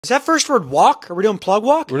Is that first word walk? Are we doing plug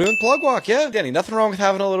walk? We're doing plug walk, yeah. Danny, nothing wrong with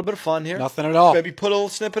having a little bit of fun here. Nothing at all. Maybe put a little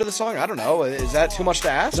snippet of the song. I don't know. Is that too much to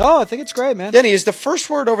ask? No, I think it's great, man. Danny, is the first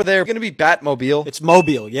word over there going to be Batmobile? It's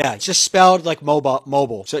mobile, yeah. It's just spelled like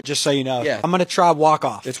mobile. So just so you know. Yeah. I'm going to try walk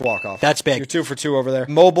off. It's walk off. That's big. You're 2 for 2 over there.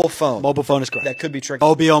 Mobile phone. Mobile phone is correct. That could be tricky.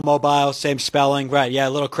 Mobile, same spelling. Right, yeah, a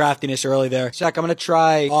little craftiness early there. Zach, I'm going to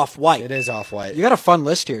try off-white. It is off-white. You got a fun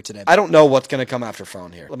list here today. I don't know what's going to come after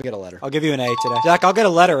phone here. Let me get a letter. I'll give you an A today. Zach, I'll get a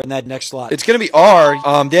letter in that next slot. It's going to be R.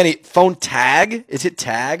 Danny, phone tag? Is it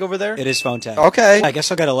tag over there? It is phone tag. Okay. I guess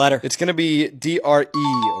I'll get a letter. It's going to be DRE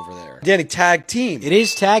over there. Danny, tag team. It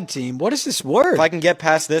is tag team. What is this word? If I can get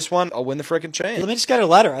past this one, I'll win the frickin' chain. Let me just get a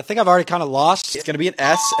letter. I think I've already kind of lost. It's going to be an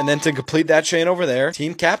S, and then to complete that chain over there,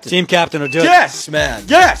 team captain. Team captain will do it. Yes, man.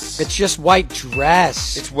 Yes. It's just white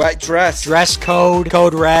dress. It's white dress. Dress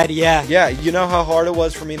code red, yeah. Yeah, you know how hard it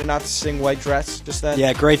was for me to not sing white dress just then?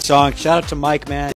 Yeah, great song. Shout out to Mike, man.